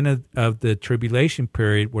at the end of the tribulation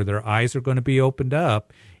period where their eyes are going to be opened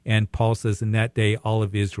up. And Paul says in that day, all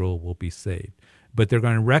of Israel will be saved. But they're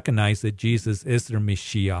going to recognize that Jesus is their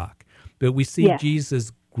Mashiach. But we see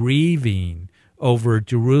Jesus grieving over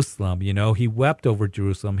Jerusalem. He wept over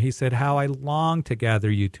Jerusalem. He said, how I long to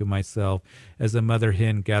gather you to myself as a mother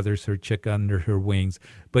hen gathers her chick under her wings.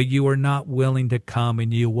 But you are not willing to come,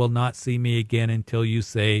 and you will not see me again until you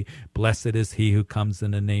say, blessed is he who comes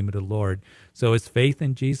in the name of the Lord. So it's faith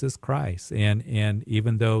in Jesus Christ. And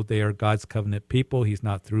even though they are God's covenant people, he's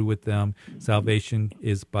not through with them. Salvation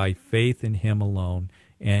is by faith in him alone.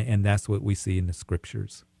 And that's what we see in the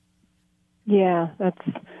scriptures. Yeah, that's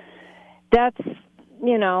I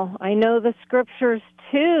know the scriptures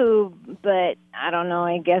too, but I don't know,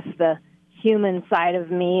 I guess the human side of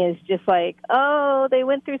me is just like, oh, they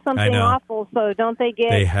went through something awful, so don't they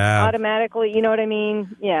get automatically, you know what I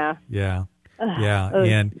mean? Yeah. Yeah.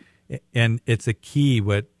 And it's a key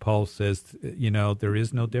what Paul says, there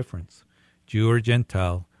is no difference. Jew or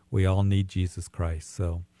Gentile, we all need Jesus Christ.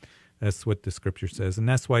 So that's what the scripture says. And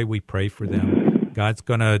that's why we pray for them. God's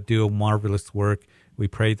going to do a marvelous work. We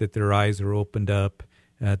pray that their eyes are opened up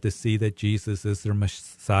to see that Jesus is their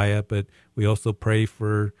Messiah. But we also pray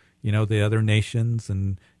for, the other nations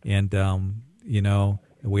and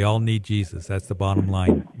we all need Jesus. That's the bottom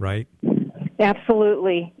line, right?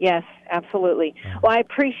 Absolutely. Yes, absolutely. Well, I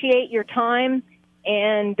appreciate your time,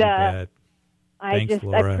 and I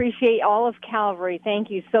appreciate all of Calvary.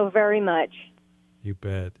 Thank you so very much. You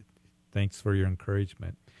bet. Thanks for your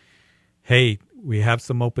encouragement. Hey, we have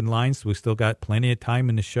some open lines. We still got plenty of time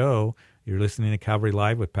in the show. You're listening to Calvary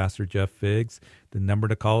Live with Pastor Jeff Figs. The number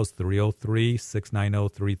to call is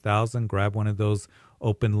 303-690-3000. Grab one of those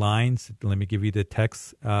open lines. Let me give you the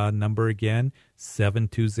text number again,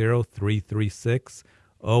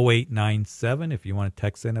 720-336-0897 if you want to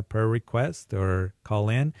text in a prayer request or call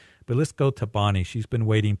in. But let's go to Bonnie. She's been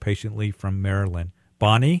waiting patiently from Maryland.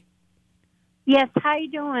 Bonnie? Yes, how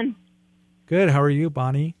you doing? Good. How are you,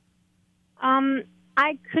 Bonnie?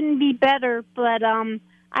 I couldn't be better, but I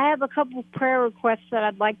have a couple prayer requests that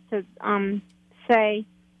I'd like to say.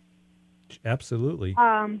 Absolutely.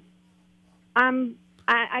 I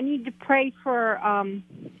need to pray for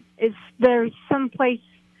there's some place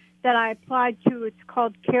that I applied to. It's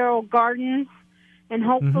called Carroll Gardens, and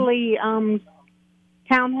hopefully townhome,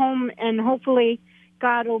 and hopefully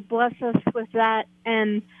God will bless us with that.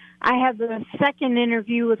 And I have the second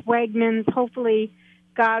interview with Wegmans. Hopefully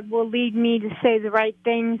God will lead me to say the right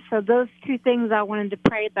thing. So those two things I wanted to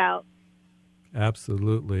pray about.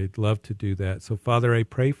 Absolutely. I'd love to do that. So, Father, I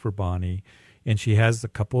pray for Bonnie, and she has a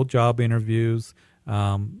couple job interviews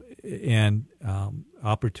and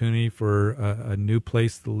opportunity for a new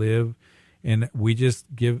place to live. And we just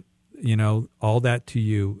give, all that to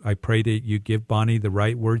you. I pray that you give Bonnie the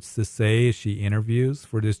right words to say as she interviews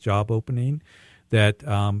for this job opening, that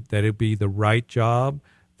it be the right job,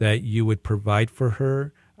 that you would provide for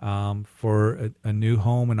her for a new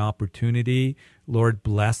home and opportunity. Lord,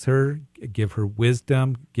 bless her, give her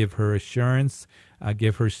wisdom, give her assurance,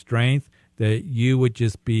 give her strength, that you would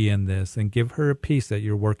just be in this and give her a peace that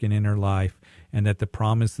you're working in her life and that the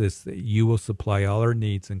promise is that you will supply all our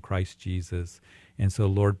needs in Christ Jesus. And so,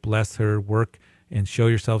 Lord, bless her, work, and show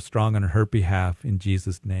yourself strong on her behalf in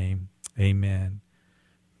Jesus' name. Amen.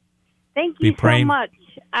 Thank you so much.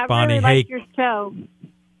 I Bonnie, really like your show.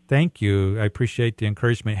 Thank you. I appreciate the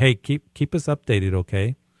encouragement. Hey, keep us updated,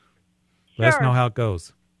 okay? Sure. Let us know how it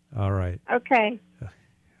goes. All right. Okay.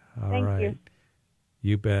 All right. You.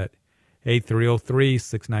 You bet. Hey,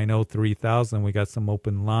 303-690-3000. We got some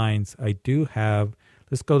open lines. I do have,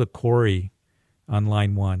 let's go to Corey on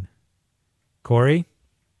line 1. Corey?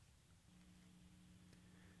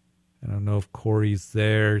 I don't know if Corey's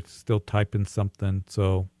there, still typing something.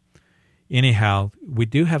 So anyhow, we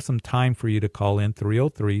do have some time for you to call in,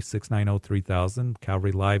 303-690-3000,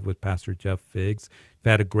 Calvary Live with Pastor Jeff Figs.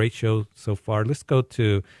 We've had a great show so far. Let's go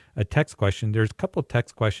to a text question. There's a couple of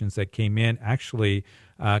text questions that came in, actually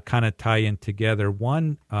kind of tie in together.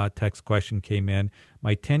 One text question came in.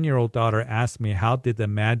 My 10-year-old daughter asked me, how did the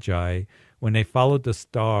Magi, when they followed the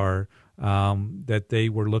star, that they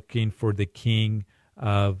were looking for the king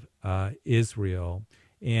of Israel?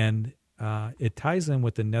 And it ties in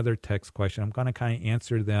with another text question. I'm going to kind of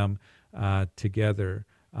answer them together.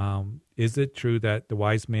 Is it true that the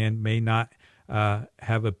wise men may not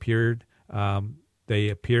have appeared? They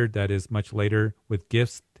appeared, that is, much later with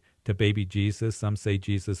gifts to baby Jesus. Some say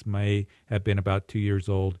Jesus may have been about 2 years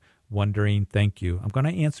old, wondering. Thank you. I'm going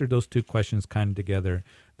to answer those two questions kind of together.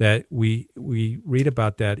 That we read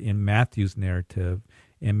about that in Matthew's narrative.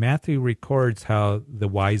 And Matthew records how the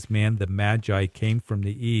wise men, the Magi, came from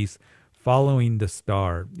the east following the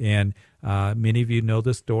star. And many of you know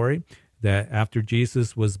the story that after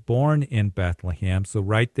Jesus was born in Bethlehem, so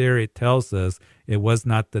right there it tells us it was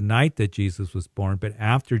not the night that Jesus was born, but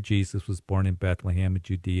after Jesus was born in Bethlehem of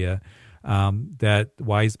Judea, that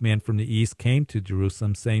wise men from the east came to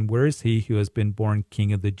Jerusalem saying, where is he who has been born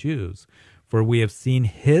King of the Jews? For we have seen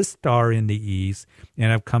his star in the east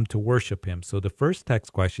and have come to worship him. So the first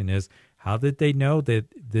text question is, how did they know that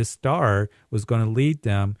this star was going to lead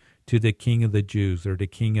them to the King of the Jews or the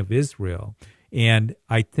King of Israel? And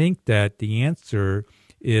I think that the answer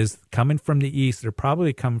is coming from the east. They're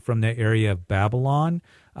probably coming from the area of Babylon,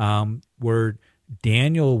 where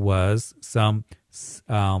Daniel was.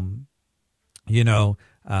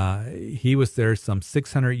 He was there some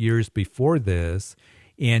 600 years before this.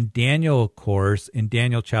 And Daniel, of course, in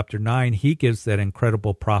Daniel chapter 9, he gives that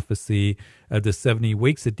incredible prophecy of the 70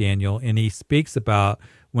 weeks of Daniel, and he speaks about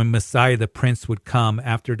when Messiah the Prince would come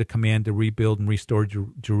after the command to rebuild and restore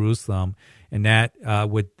Jerusalem, and that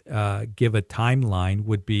would give a timeline,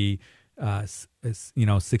 would be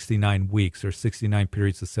 69 weeks or 69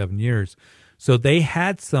 periods of 7 years. So they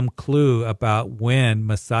had some clue about when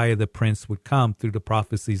Messiah the Prince would come through the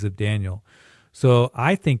prophecies of Daniel. So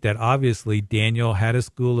I think that obviously Daniel had a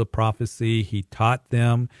school of prophecy. He taught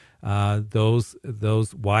them, those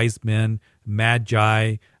wise men,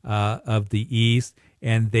 Magi of the East,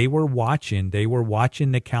 and they were watching. They were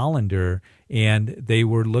watching the calendar, and they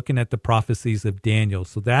were looking at the prophecies of Daniel.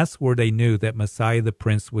 So that's where they knew that Messiah the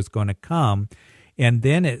Prince was going to come. And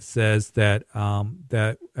then it says that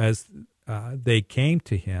that as they came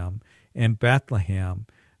to him in Bethlehem,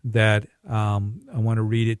 that I want to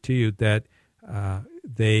read it to you, that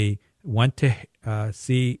they went to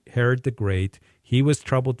see Herod the Great. He was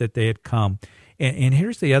troubled that they had come. And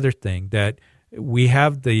here's the other thing, that we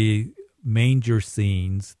have the manger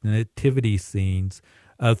scenes, the nativity scenes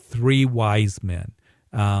of 3 wise men.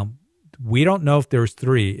 We don't know if there's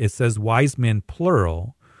 3. It says wise men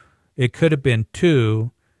plural. It could have been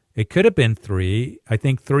 2. It could have been 3. I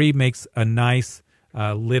think 3 makes a nice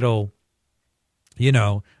little,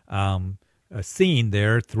 a scene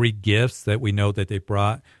there, 3 gifts that we know that they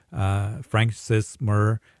brought, frankincense,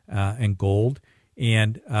 myrrh, and gold,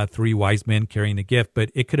 and 3 wise men carrying a gift.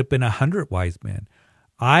 But it could have been 100 wise men.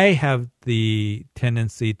 I have the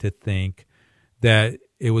tendency to think that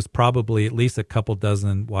it was probably at least a couple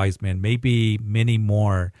dozen wise men, maybe many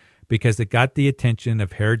more, because it got the attention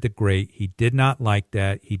of Herod the Great. He did not like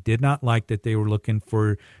that. He did not like that they were looking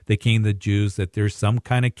for the King of the Jews, that there's some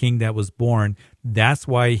kind of king that was born. That's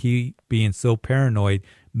why he, being so paranoid,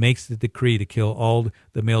 makes the decree to kill all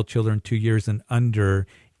the male children 2 years and under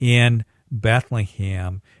in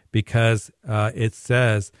Bethlehem, because it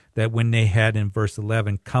says that when they had, in verse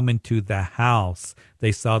 11, come into the house,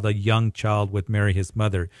 they saw the young child with Mary, his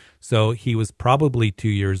mother. So he was probably 2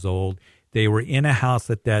 years old. They were in a house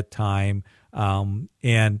at that time,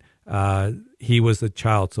 and he was a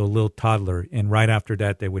child, so a little toddler. And right after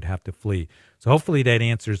that, they would have to flee. So hopefully that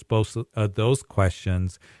answers both of those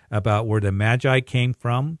questions about where the Magi came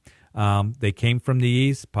from, They came from the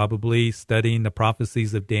east, probably studying the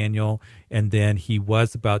prophecies of Daniel, and then he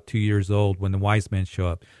was about 2 years old when the wise men show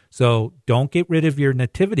up. So don't get rid of your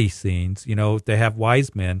nativity scenes. If they have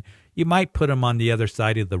wise men, you might put them on the other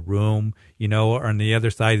side of the room, or on the other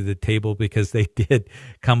side of the table, because they did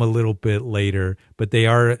come a little bit later, but they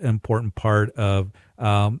are an important part of,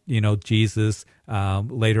 Jesus.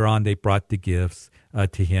 Later on, they brought the gifts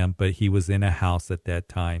to him, but he was in a house at that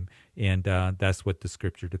time. And that's what the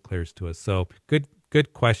scripture declares to us. So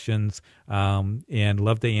good questions, and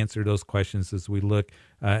love to answer those questions as we look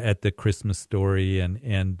at the Christmas story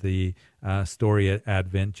and the story at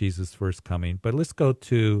Advent, Jesus' first coming. But let's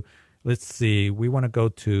see, we want to go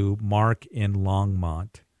to Mark in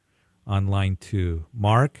Longmont on line 2.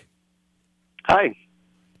 Mark? Hi.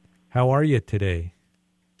 How are you today?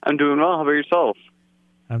 I'm doing well. How about yourself?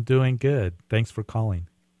 I'm doing good. Thanks for calling.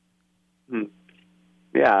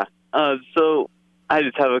 Yeah. So I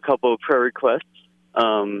just have a couple of prayer requests.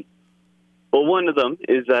 Well, one of them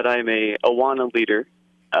is that I'm a Awana leader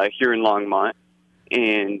here in Longmont,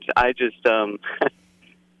 and I just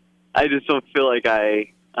I just don't feel like okay,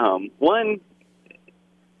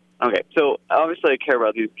 so obviously I care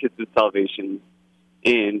about these kids' salvation,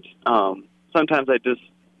 and sometimes I just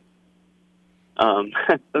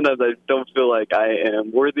sometimes I don't feel like I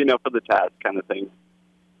am worthy enough for the task, kind of thing.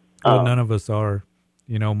 Well, none of us are,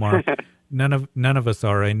 Mark. none of us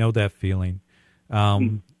are. I know that feeling.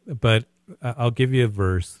 But I'll give you a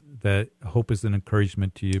verse that I hope is an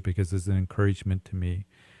encouragement to you, because it's an encouragement to me.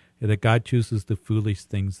 That God chooses the foolish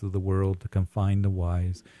things of the world to confine the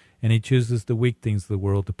wise, and he chooses the weak things of the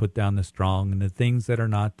world to put down the strong, and the things that are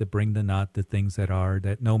not to bring to naught the things that are,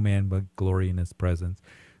 that no man would glory in his presence.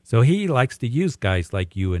 So he likes to use guys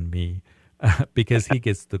like you and me because he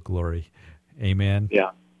gets the glory. Amen?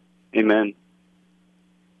 Yeah. Amen.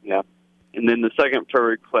 Yeah. And then the second prayer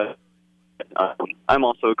request, I'm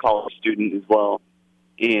also a college student as well,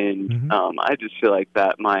 and I just feel like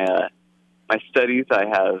that my studies I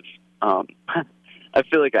have, I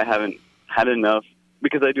feel like I haven't had enough,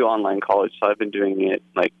 because I do online college, so I've been doing it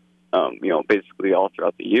basically all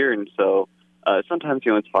throughout the year, and so sometimes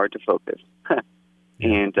it's hard to focus.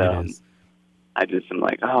 And I just am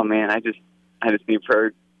like, oh man, I just need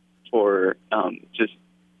prayer for just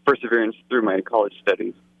perseverance through my college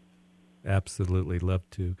studies. Absolutely, love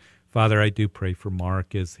to. Father, I do pray for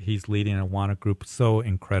Mark as he's leading a Awana group, so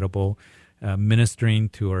incredible, ministering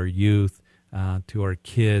to our youth, to our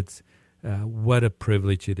kids. What a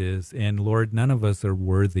privilege it is. And Lord, none of us are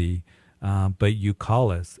worthy, but you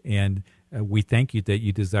call us. And we thank you that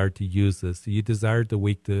you desire to use us. You desire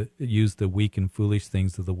to use the weak and foolish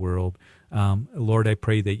things of the world. Lord, I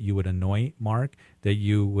pray that you would anoint Mark, that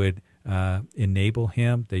you would enable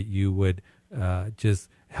him, that you would just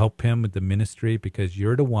help him with the ministry, because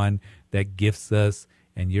you're the one that gifts us,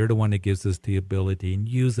 and you're the one that gives us the ability, and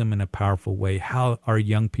use them in a powerful way. How our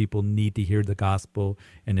young people need to hear the gospel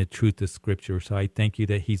and the truth of Scripture. So I thank you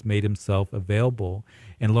that he's made himself available.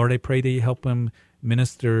 And Lord, I pray that you help him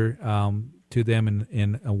minister to them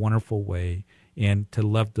in a wonderful way, and to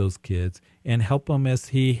love those kids, and help him as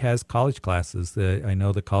he has college classes. I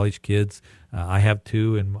know the college kids, I have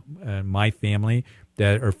two in my family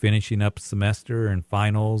that are finishing up semester and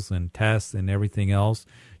finals and tests and everything else.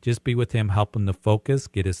 Just be with him, help him to focus,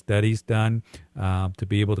 get his studies done, to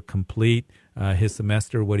be able to complete his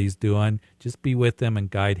semester, what he's doing. Just be with him and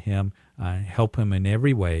guide him, help him in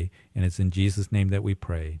every way. And it's in Jesus' name that we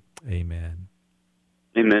pray. Amen.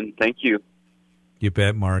 Amen. Thank you. You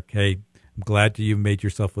bet, Mark. Hey, I'm glad you've made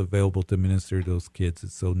yourself available to minister to those kids.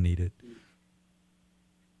 It's so needed.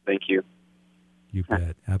 Thank you. You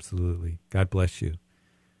bet. Absolutely. God bless you.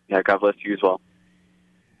 Yeah, God bless you as well.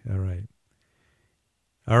 All right.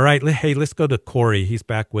 All right. Hey, let's go to Corey. He's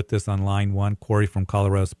back with us on line 1. Corey from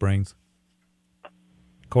Colorado Springs.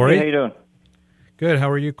 Corey? Hey, how you doing? Good. How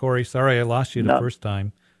are you, Corey? Sorry I lost you the first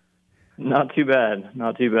time. Not too bad.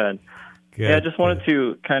 Not too bad. Good, yeah, I just wanted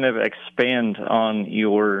to kind of expand on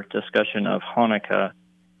your discussion of Hanukkah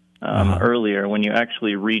earlier, when you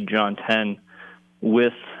actually read John 10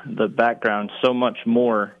 with the background. So much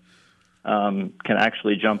more can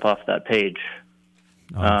actually jump off that page.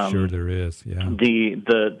 I'm sure there is, yeah.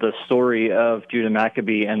 The story of Judah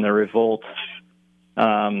Maccabee and the revolt,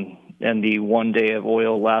 and the 1 day of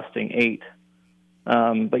oil lasting 8.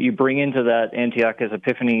 But you bring into that Antiochus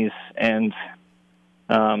Epiphanes and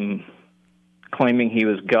claiming he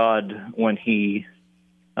was God when he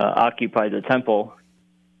occupied the temple.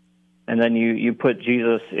 And then you put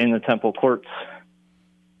Jesus in the temple courts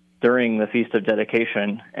during the Feast of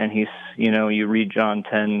Dedication, and he's, you read John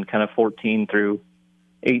 10, kind of 14 through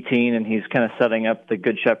 18, and he's kind of setting up the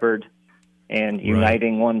Good Shepherd and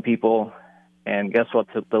uniting one people. And guess what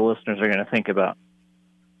the listeners are going to think about?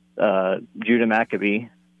 Judah Maccabee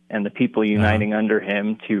and the people uniting under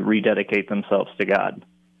him to rededicate themselves to God.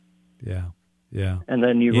 Yeah, yeah. And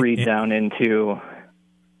then you read down into,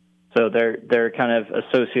 so they're kind of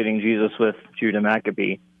associating Jesus with Judah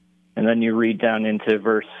Maccabee, and then you read down into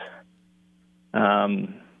verse,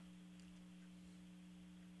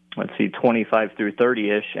 25 through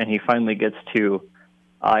 30-ish, and he finally gets to,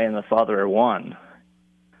 I and the Father are one.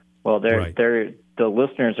 Well, the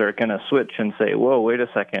listeners are going to switch and say, "Whoa, wait a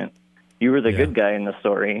second! You were the good guy in the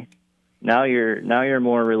story. Now you're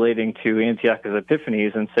more relating to Antiochus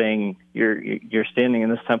Epiphanes and saying you're standing in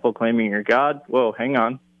this temple claiming you're God. Whoa, hang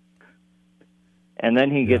on." And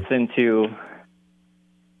then he gets into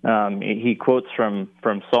he quotes from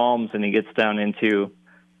Psalms, and he gets down into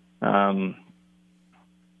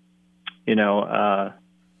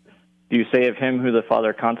do you say of him who the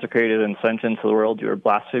Father consecrated and sent into the world, you are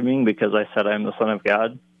blaspheming because I said I am the Son of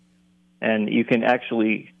God? And you can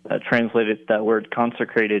actually translate it, that word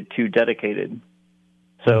consecrated, to dedicated.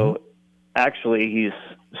 So actually he's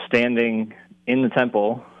standing in the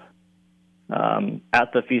temple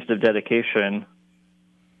at the Feast of Dedication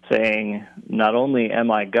saying, not only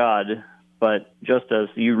am I God, but just as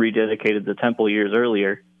you rededicated the temple years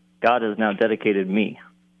earlier, God has now dedicated me.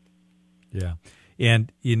 Yeah.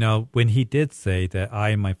 And, when he did say that I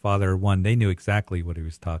and my Father are one, they knew exactly what he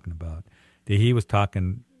was talking about. That he was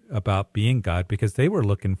talking about being God, because they were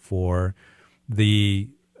looking for the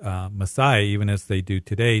Messiah, even as they do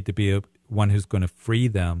today, to be one who's going to free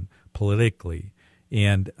them politically.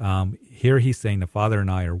 And here he's saying the Father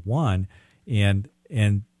and I are one, and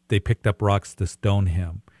they picked up rocks to stone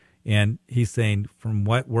him. And he's saying, from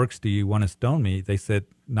what works do you want to stone me? They said,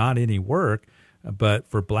 not any work, but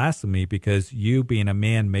for blasphemy, because you, being a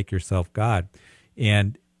man, make yourself God.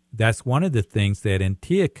 And that's one of the things that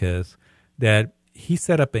Antiochus, that he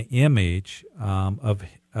set up an image of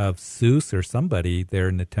Zeus or somebody there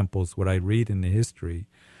in the temples, what I read in the history.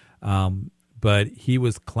 But he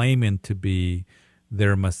was claiming to be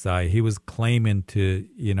their Messiah. He was claiming to,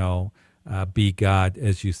 be God,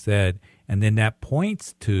 as you said. And then that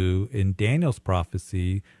points to, in Daniel's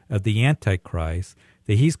prophecy of the Antichrist,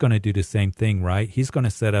 that he's going to do the same thing, right? He's going to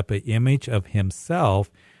set up an image of himself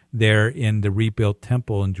there in the rebuilt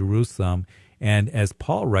temple in Jerusalem. And as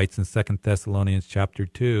Paul writes in 2 Thessalonians chapter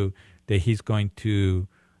 2, that he's going to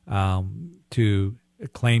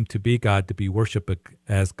claim to be God, to be worshipped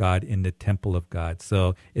as God in the temple of God.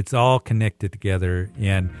 So it's all connected together.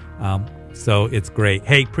 And so it's great.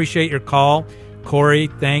 Hey, appreciate your call. Corey,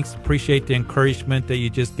 thanks. Appreciate the encouragement that you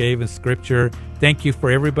just gave in Scripture. Thank you for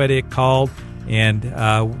everybody that called. And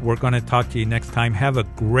we're going to talk to you next time. Have a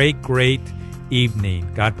great, great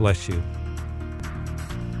evening. God bless you.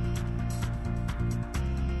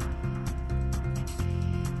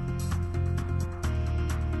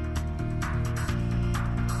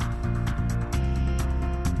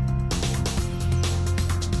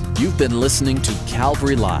 You've been listening to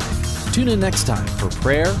Calvary Live. Tune in next time for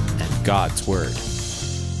prayer and God's Word.